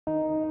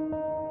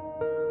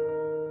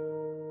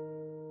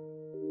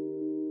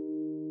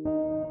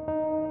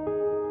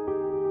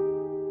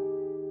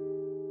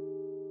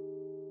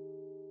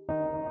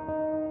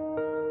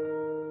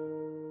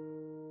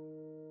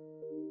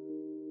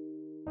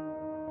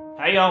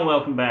Hey y'all,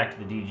 welcome back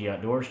to the DG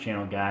Outdoors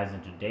channel, guys. In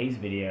today's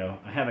video,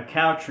 I have a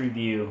couch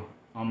review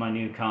on my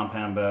new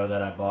compound bow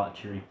that I bought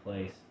to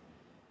replace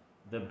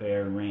the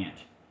Bear Ranch.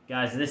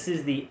 Guys, this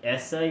is the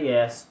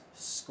SAS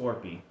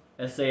Scorpii.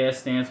 SAS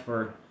stands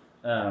for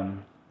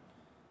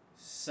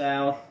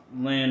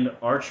Southland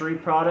Archery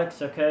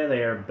Products, okay?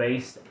 They are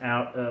based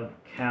out of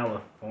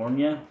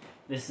California.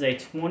 This is a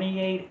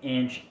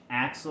 28-inch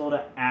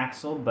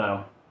axle-to-axle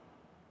bow,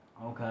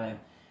 okay?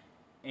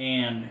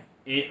 And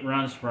it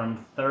runs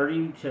from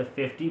 30 to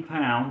 50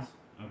 pounds,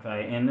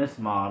 okay, in this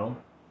model.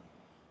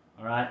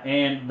 Alright,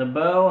 and the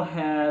bow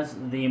has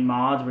the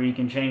mods where you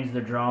can change the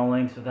draw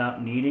lengths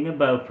without needing a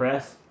bow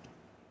press,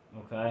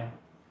 okay,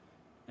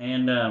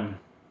 and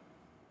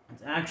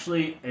it's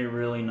actually a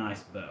really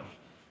nice bow.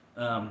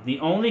 The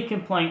only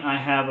complaint I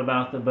have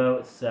about the bow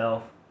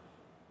itself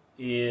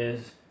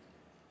is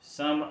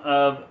some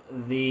of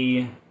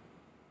the,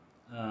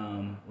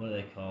 what do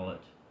they call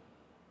it?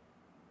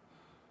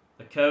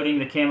 The coating,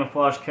 the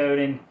camouflage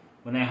coating,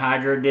 when they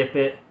hydro dip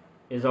it,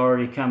 is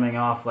already coming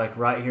off, like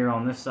right here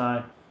on this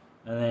side,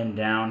 and then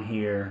down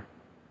here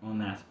on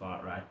that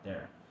spot right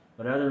there.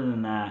 But other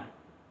than that,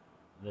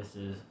 this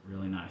is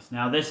really nice.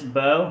 Now this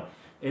bow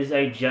is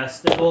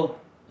adjustable.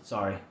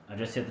 Sorry, I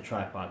just hit the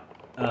tripod.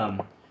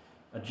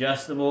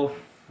 Adjustable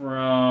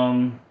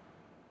from,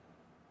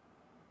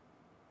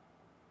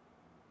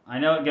 I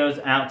know it goes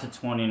out to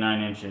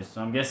 29 inches,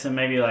 so I'm guessing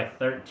maybe like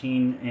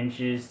 13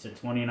 inches to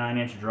 29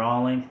 inch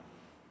draw length,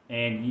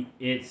 and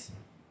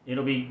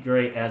it'll be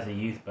great as a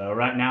youth bow.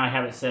 Right now I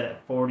have it set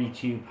at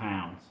 42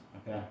 pounds,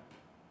 okay?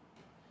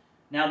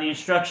 Now the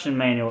instruction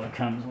manual it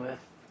comes with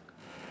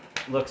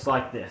looks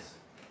like this,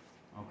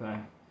 okay?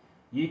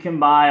 You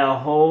can buy a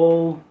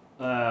whole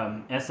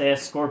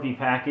SAS Scorpii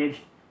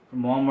package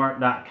from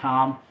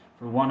Walmart.com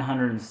for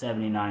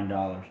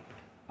 $179.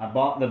 I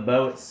bought the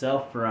bow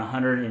itself for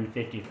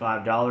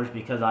 $155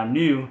 because I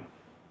knew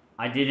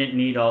I didn't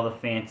need all the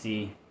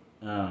fancy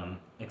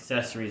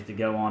accessories to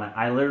go on it.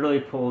 I literally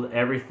pulled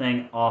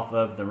everything off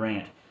of the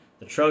ranch.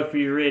 The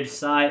Trophy Ridge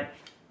sight,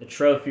 the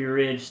Trophy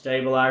Ridge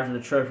stabilizer, the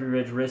Trophy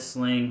Ridge wrist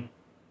sling,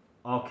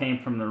 all came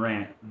from the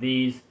ranch.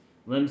 These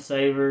limb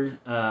savers,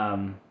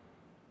 the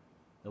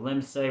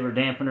limb saver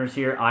dampeners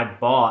here, I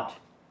bought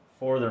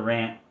for the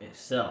ranch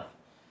itself.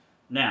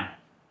 Now,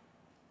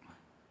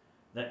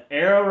 the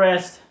arrow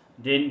rest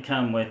didn't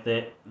come with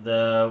it.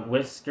 The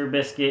whisker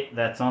biscuit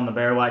that's on the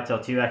Bear Whitetail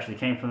 2 actually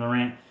came from the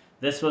ranch.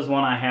 This was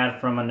one I had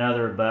from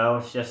another bow.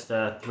 It's just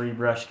a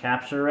 3-brush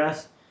capture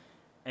rest.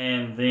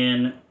 And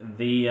then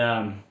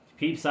the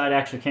peep sight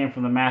actually came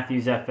from the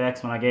Matthews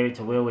FX. When I gave it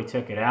to Will, we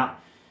took it out.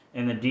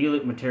 And the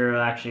D-loop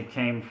material actually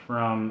came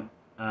from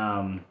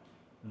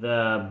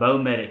the Bow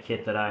Medic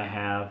kit that I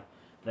have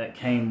that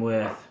came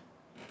with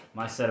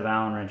my set of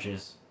Allen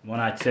wrenches when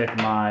I took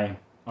my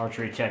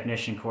archery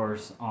technician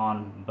course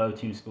on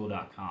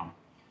bowtuneschool.com.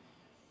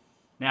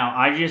 Now,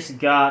 I just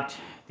got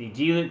the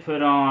D-loop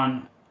put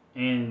on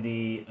and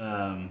the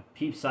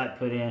peep sight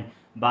put in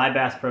by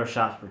Bass Pro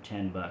Shops for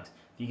 10 bucks.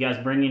 If you guys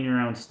bring in your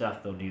own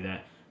stuff, they'll do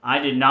that. I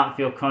did not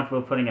feel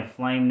comfortable putting a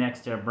flame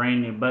next to a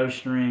brand new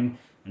bowstring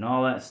and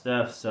all that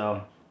stuff,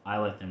 so I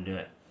let them do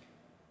it.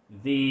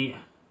 The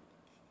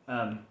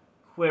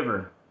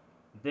quiver,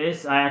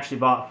 this I actually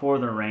bought for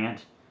the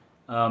ranch.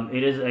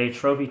 It is a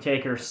Trophy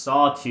Taker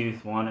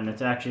sawtooth one, and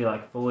it's actually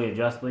like fully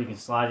adjustable. You can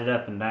slide it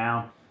up and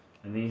down,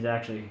 and these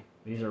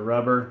are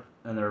rubber,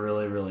 and they're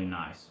really, really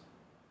nice.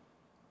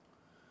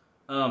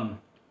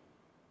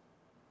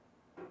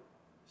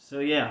 So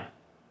yeah,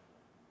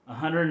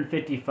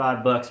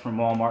 155 bucks from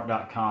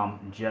Walmart.com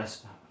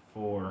just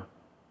for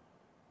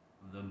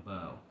the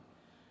bow.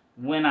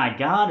 When I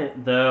got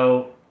it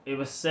though, it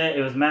was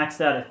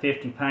maxed out at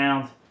 50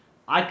 pounds.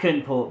 I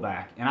couldn't pull it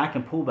back, and I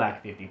can pull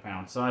back 50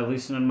 pounds. So I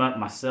loosened them up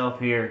myself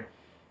here,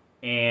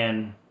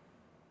 and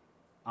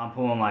I'm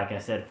pulling, like I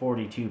said,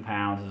 42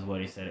 pounds is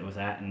what he said it was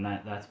at, and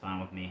that's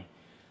fine with me.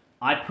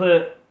 I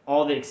put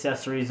all the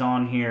accessories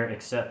on here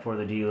except for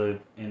the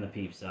D-loop and the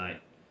peep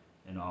sight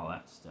and all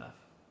that stuff.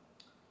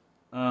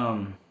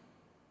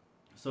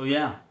 So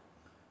yeah,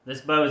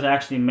 this bow is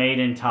actually made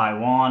in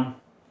Taiwan.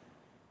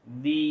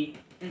 The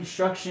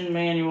instruction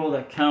manual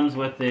that comes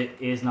with it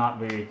is not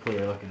very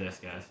clear. Look at this,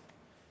 guys.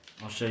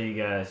 I'll show you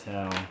guys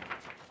how.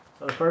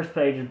 So the first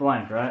page is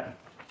blank, right?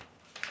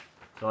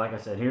 So like I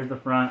said, here's the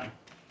front.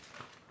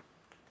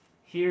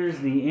 Here's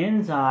the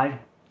inside.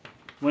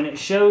 When it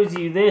shows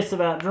you this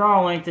about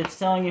draw length, it's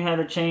telling you how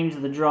to change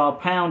the draw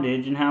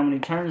poundage and how many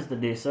turns to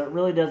do. So it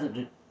really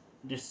doesn't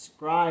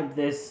describe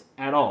this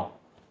at all.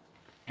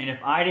 And if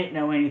I didn't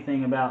know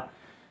anything about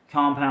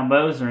compound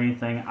bows or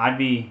anything, I'd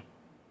be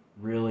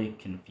really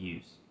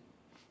confused.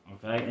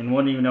 Okay? And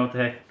wouldn't even know what the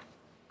heck,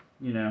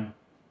 you know,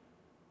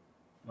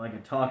 like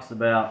it talks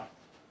about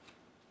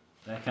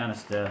that kind of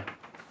stuff.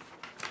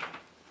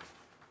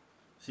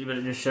 See, but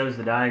it just shows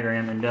the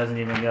diagram and doesn't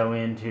even go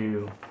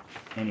into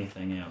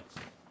anything else.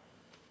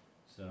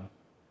 So,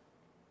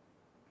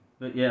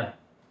 but yeah,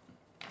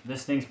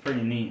 this thing's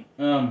pretty neat.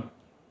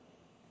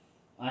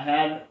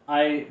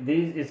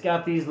 It's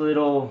got these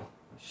little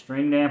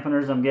string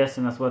dampeners, I'm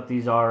guessing that's what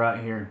these are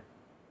right here.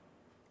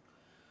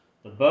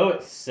 The bow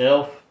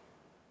itself,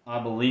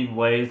 I believe,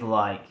 weighs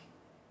like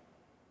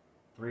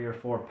 3 or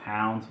 4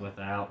 pounds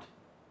without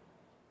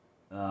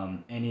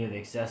any of the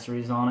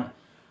accessories on it.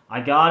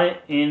 I got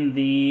it in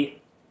the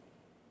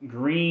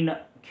green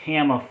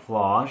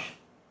camouflage,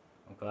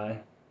 okay,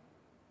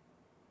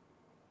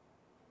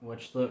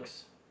 which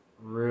looks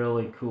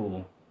really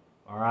cool.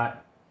 All right.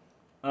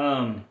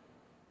 From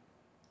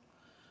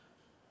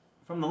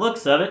the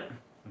looks of it,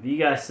 if you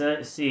guys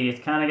see,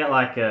 it's kind of got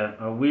like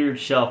a weird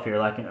shelf here,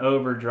 like an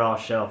overdraw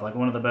shelf, like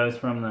one of the bows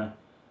from the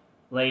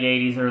late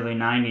 80s, early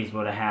 90s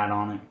would have had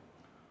on it.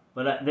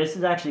 But this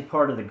is actually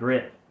part of the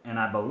grip, and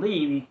I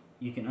believe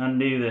you can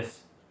undo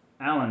this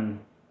Allen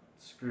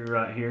screw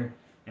right here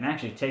and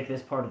actually take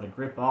this part of the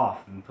grip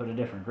off and put a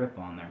different grip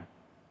on there.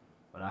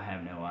 But I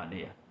have no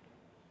idea.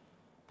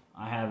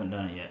 I haven't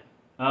done it yet.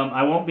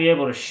 I won't be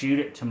able to shoot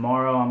it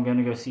tomorrow. I'm going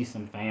to go see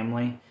some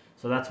family.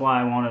 So that's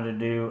why I wanted to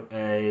do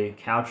a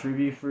couch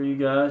review for you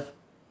guys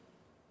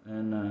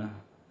and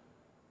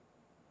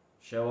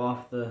show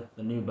off the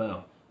new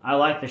bow. I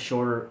like the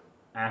shorter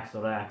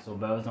axle-to-axle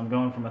bows. I'm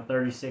going from a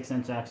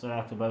 36-inch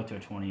axle-to-axle bow to a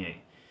 28.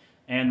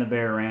 And the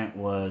Bear Rant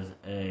was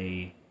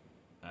a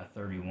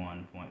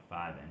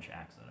 31.5-inch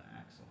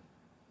axle-to-axle.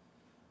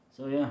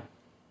 So yeah,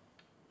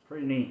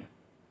 pretty neat.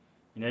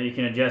 You know, you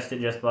can adjust it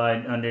just by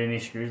undoing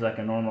these screws like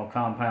a normal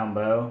compound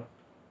bow.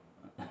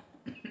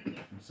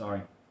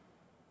 Sorry.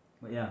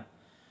 But yeah,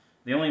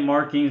 the only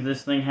markings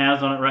this thing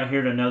has on it right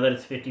here to know that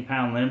it's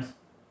 50-pound limbs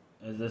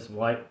is this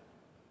white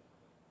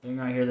thing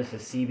right here. This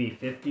is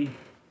CB50.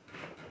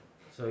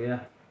 So yeah,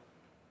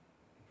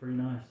 pretty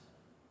nice.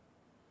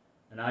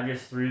 And I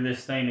just threw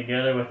this thing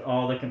together with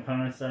all the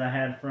components that I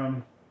had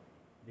from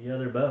the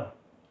other bow.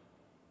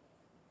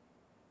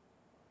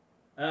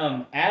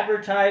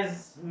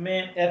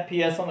 Advertisement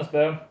FPS on this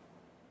bow,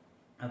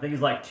 I think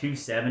it's like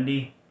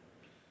 270,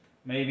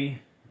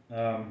 maybe.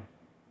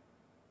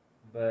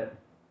 But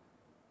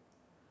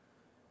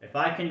if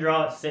I can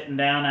draw it sitting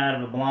down out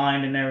of a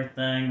blind and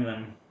everything,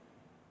 then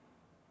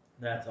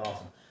that's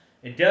awesome.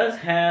 It does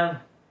have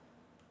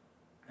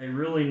a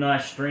really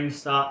nice string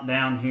stop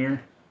down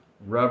here.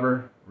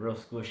 Rubber, real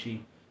squishy.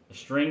 The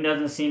string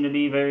doesn't seem to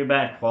be very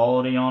bad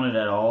quality on it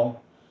at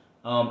all.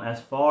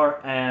 As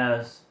far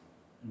as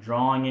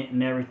drawing it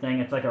and everything,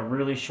 it's like a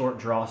really short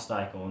draw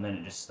cycle and then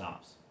it just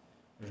stops.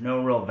 There's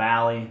no real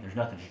valley. There's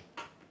nothing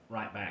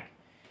right back.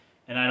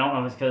 And I don't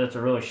know if it's because it's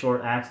a really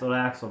short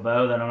axle-to-axle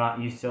bow that I'm not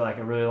used to, like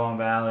a really long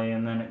valley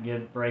and then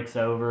it breaks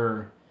over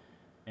or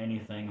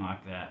anything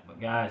like that.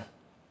 But guys,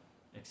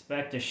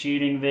 expect a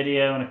shooting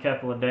video in a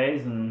couple of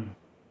days and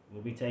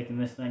we'll be taking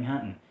this thing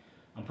hunting.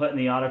 I'm putting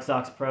the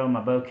Autoxox Pro in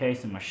my bow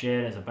case in my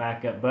shed as a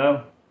backup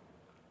bow.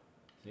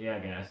 So yeah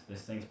guys,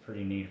 this thing's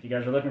pretty neat. If you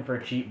guys are looking for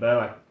a cheap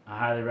bow, I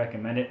highly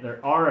recommend it. There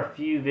are a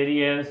few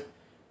videos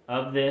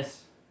of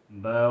this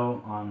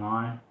bow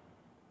online.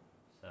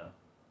 So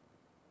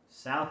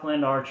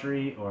Southland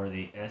Archery or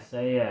the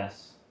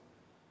SAS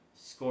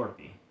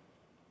Scorpii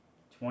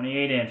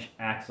 28-inch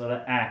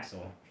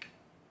axle-to-axle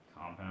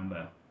compound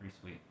bow. Pretty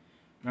sweet.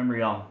 Remember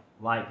y'all,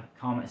 like,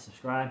 comment,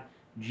 subscribe.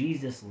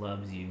 Jesus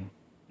loves you,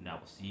 and I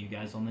will see you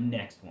guys on the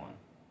next one.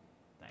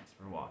 Thanks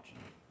for watching.